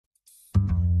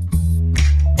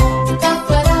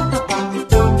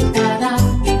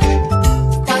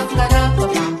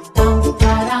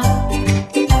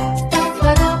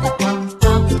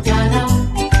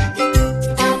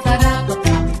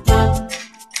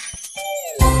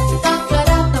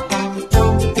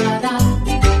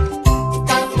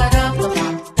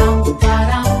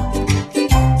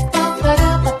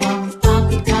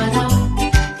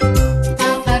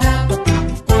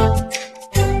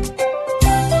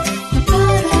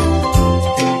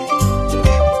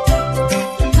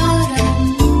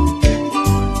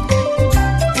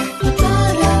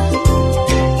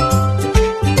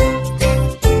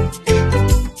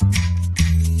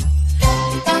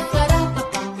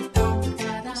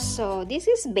this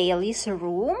is Bailey's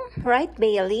room, right,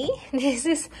 Bailey? This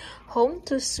is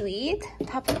home2 suite. What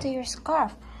happened to your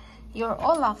scarf? Your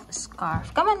Olaf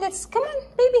scarf. Come on, come on,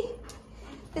 baby.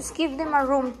 Let's give them a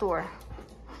room tour.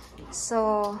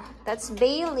 So that's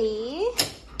Bailey.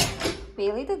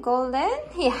 Bailey the golden.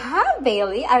 Yeah,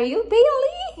 Bailey. Are you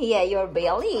Bailey? Yeah, you're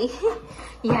Bailey.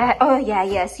 Yeah. Oh, yeah.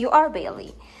 Yes, you are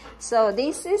Bailey. So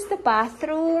this is the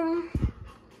bathroom.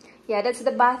 Yeah, that's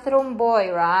the bathroom,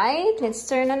 boy, right? Let's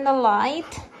turn on the light.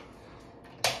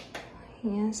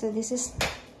 Yeah, so this is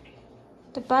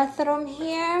the bathroom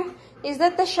here. Is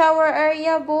that the shower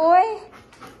area, boy?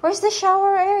 Where's the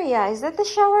shower area? Is that the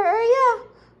shower area?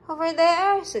 Over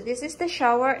there. So this is the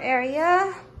shower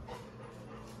area.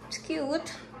 It's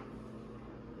cute.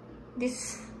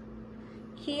 This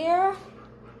here.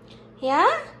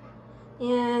 Yeah?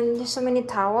 And there's so many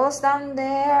towels down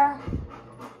there.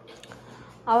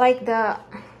 I like the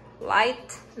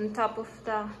light on top of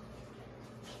the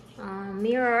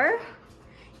mirror.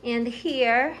 And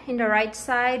here in the right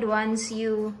side, once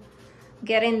you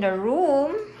get in the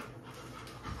room,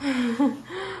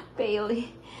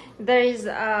 Bailey, there's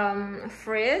a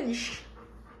fridge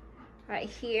right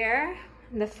here,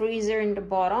 the freezer in the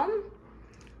bottom,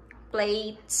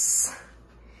 plates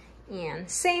and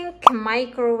sink,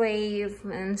 microwave,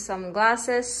 and some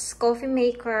glasses, coffee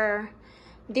maker,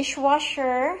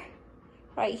 dishwasher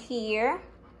right here,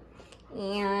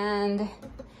 and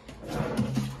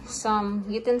some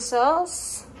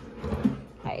utensils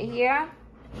right here,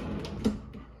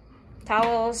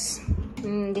 towels.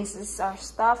 This is our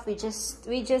stuff. We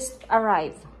just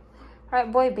arrived,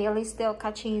 right, boy? Bailey's still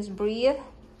catching his breath.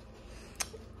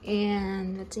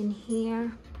 And what's in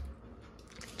here?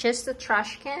 Just a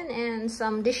trash can and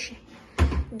some dish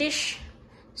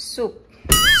soap.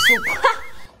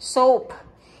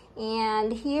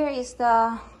 And here is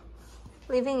the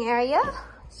living area,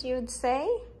 as you would say.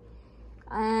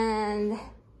 And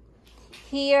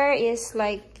here is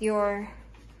like your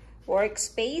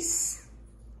workspace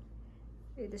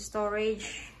with the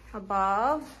storage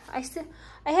above.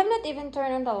 I have not even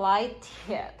turned on the light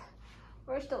yet.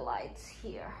 Where's the lights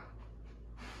here?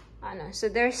 I know. So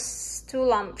there's 2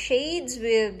 lampshades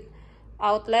with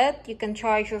outlet. You can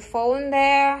charge your phone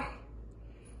there.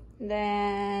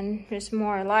 Then there's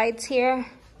more lights here.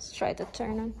 Let's try to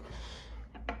turn on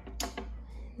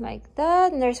like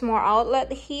that. And there's more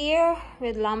outlet here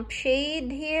with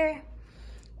lampshade here.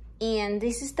 And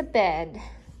this is the bed.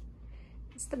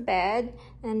 It's the bed,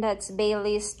 and that's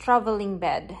Bailey's traveling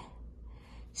bed.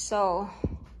 So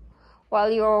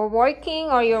while you're working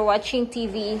or you're watching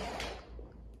TV,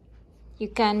 you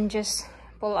can just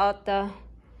pull out the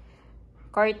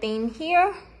curtain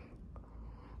here,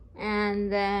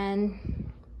 and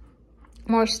then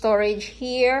more storage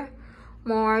here,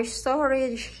 more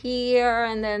storage here,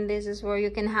 and then this is where you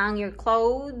can hang your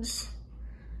clothes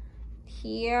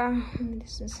here.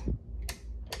 This is,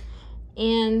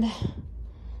 and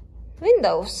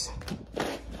windows.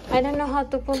 I don't know how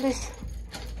to pull this.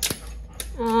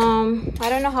 I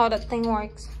don't know how that thing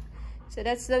works. So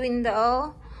that's the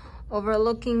window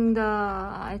overlooking the,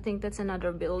 I think that's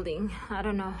another building. I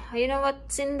don't know. You know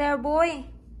what's in there, boy?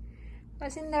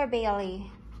 What's in there,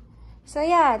 Bailey? So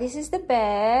yeah, this is the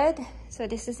bed. So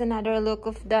this is another look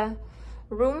of the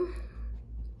room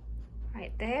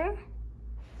right there.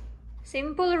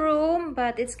 Simple room,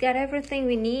 but it's got everything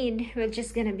we need. We're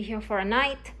just gonna be here for a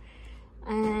night.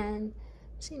 And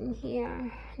it's in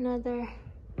here, another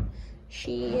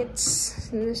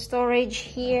sheets, and the storage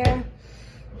here.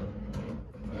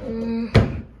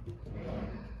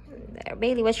 There,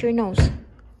 Bailey, what's your nose?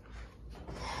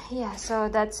 Yeah, so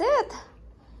that's it.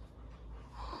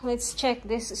 Let's check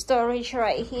this storage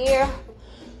right here.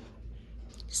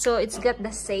 So it's got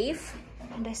the safe.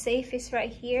 The safe is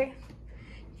right here.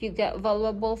 You get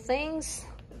valuable things.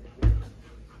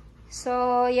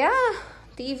 So yeah,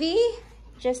 TV,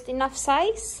 just enough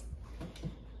size.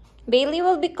 Bailey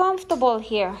will be comfortable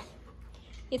here.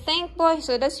 You think, boy?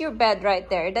 So that's your bed right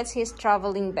there. That's his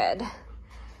traveling bed.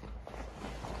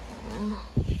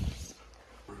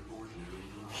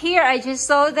 Here, I just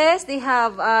saw this. They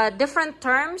have different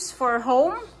terms for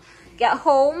home. Get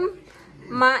home,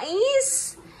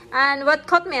 mais. And what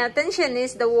caught my attention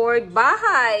is the word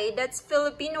bahay. That's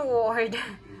Filipino word.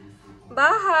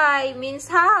 Bahay means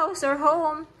house or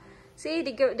home. See,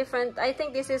 they give different. I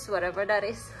think this is whatever that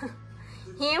is.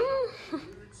 Him?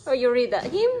 Or you read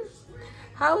that? Him?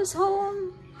 House,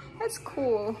 home. That's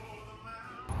cool.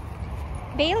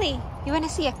 Bailey, you wanna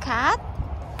see a cat?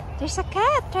 There's a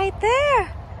cat right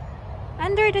there.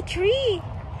 Under the tree.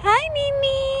 Hi,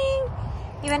 Mimi.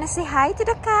 You wanna say hi to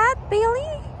the cat,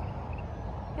 Bailey?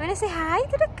 You wanna say hi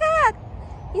to the cat?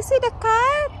 You see the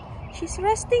cat? She's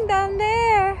resting down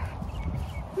there.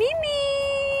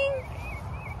 Miming!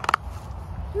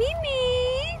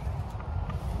 Miming!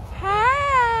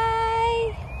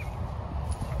 Hi!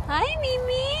 Hi,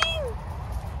 Miming!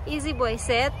 Easy boy,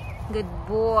 sit. Good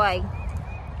boy.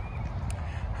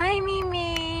 Hi,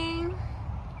 Miming.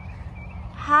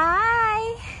 Hi.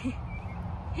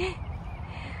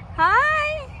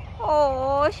 Hi.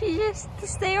 Oh, she just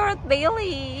stared at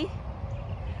Bailey.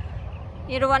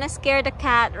 You don't want to scare the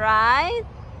cat, right?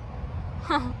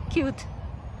 Cute.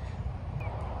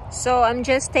 So I'm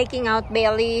just taking out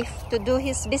Bailey to do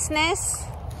his business.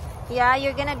 Yeah,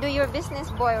 you're gonna do your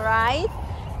business, boy, right?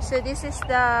 So this is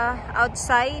the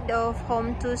outside of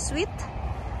HOME2 Suite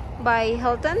by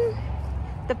Hilton.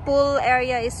 The pool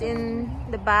area is in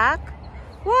the back.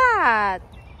 What?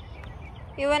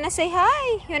 You wanna say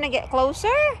hi? You wanna get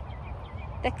closer?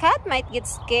 The cat might get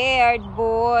scared,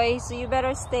 boy. So you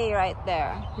better stay right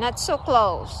there. Not so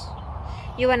close.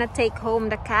 You wanna take home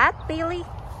the cat, Bailey?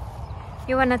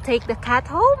 You wanna take the cat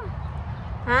home?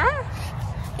 Huh?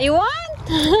 You want?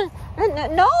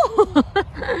 No.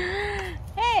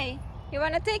 Hey, you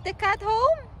wanna take the cat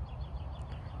home?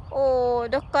 Oh,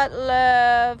 the cat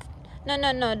left. No,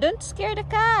 don't scare the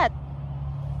cat.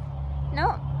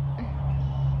 No.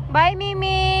 Bye,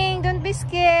 Miming. Don't be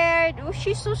scared. Oh,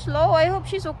 she's so slow. I hope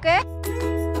she's okay.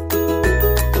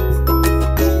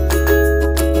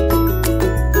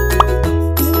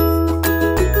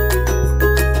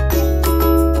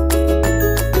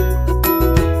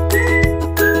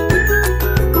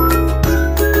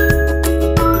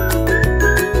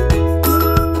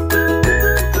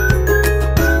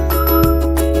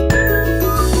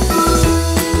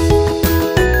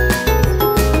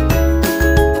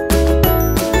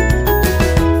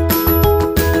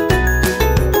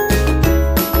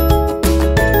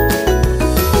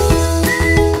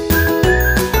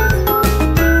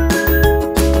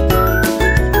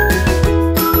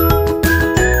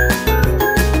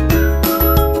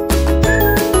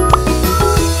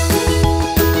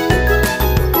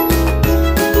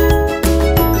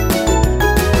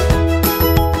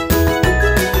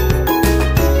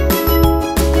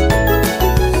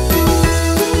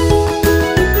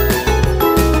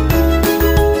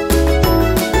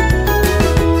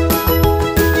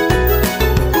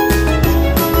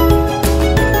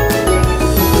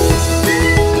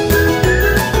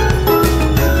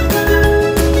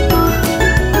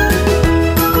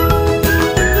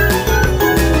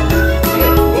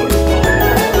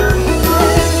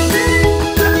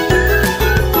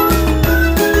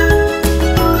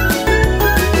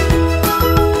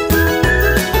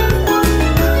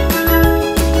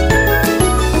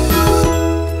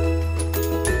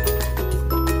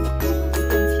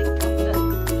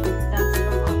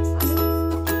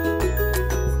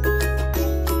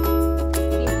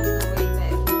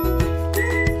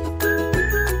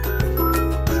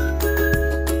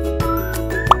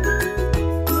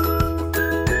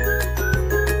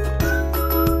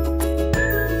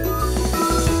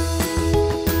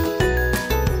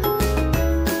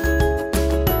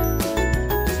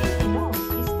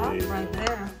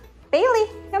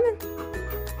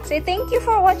 Say thank you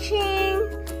for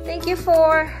watching. Thank you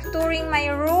for touring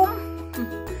my room.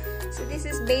 So this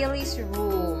is Bailey's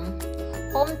room.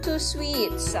 HOME2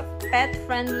 Suites, a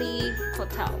pet-friendly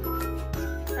hotel.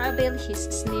 Right, Bailey, she's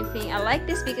sniffing. I like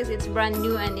this because it's brand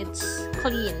new and it's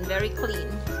clean, very clean.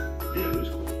 Yeah, it is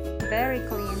cool. Very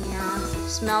clean, yeah.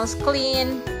 Smells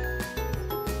clean.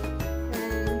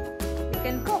 And you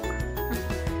can cook.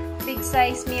 Big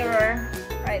size mirror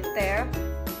right there.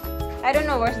 I don't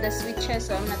know where's the switches,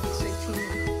 so I'm not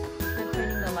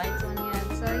turning the lights on yet.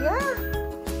 So yeah,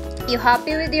 you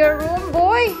happy with your room,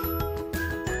 boy?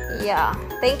 Yeah.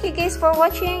 Thank you guys for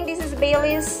watching. This is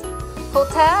Bailey's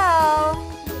hotel.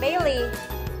 Bailey,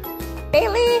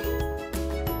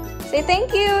 say thank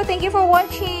you. Thank you for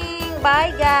watching.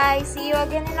 Bye guys. See you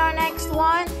again in our next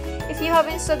one. If you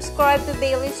haven't subscribed to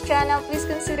Bailey's channel, please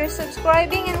consider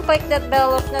subscribing and click that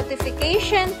bell of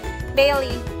notification,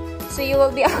 Bailey. So you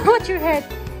will be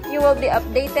you will be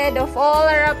updated of all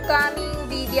our upcoming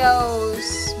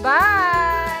videos.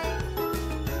 Bye.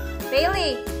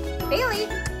 Bailey,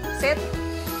 sit.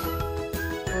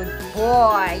 Good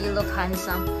boy, you look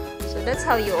handsome. So that's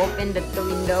how you open the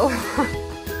window.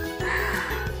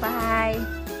 Bye.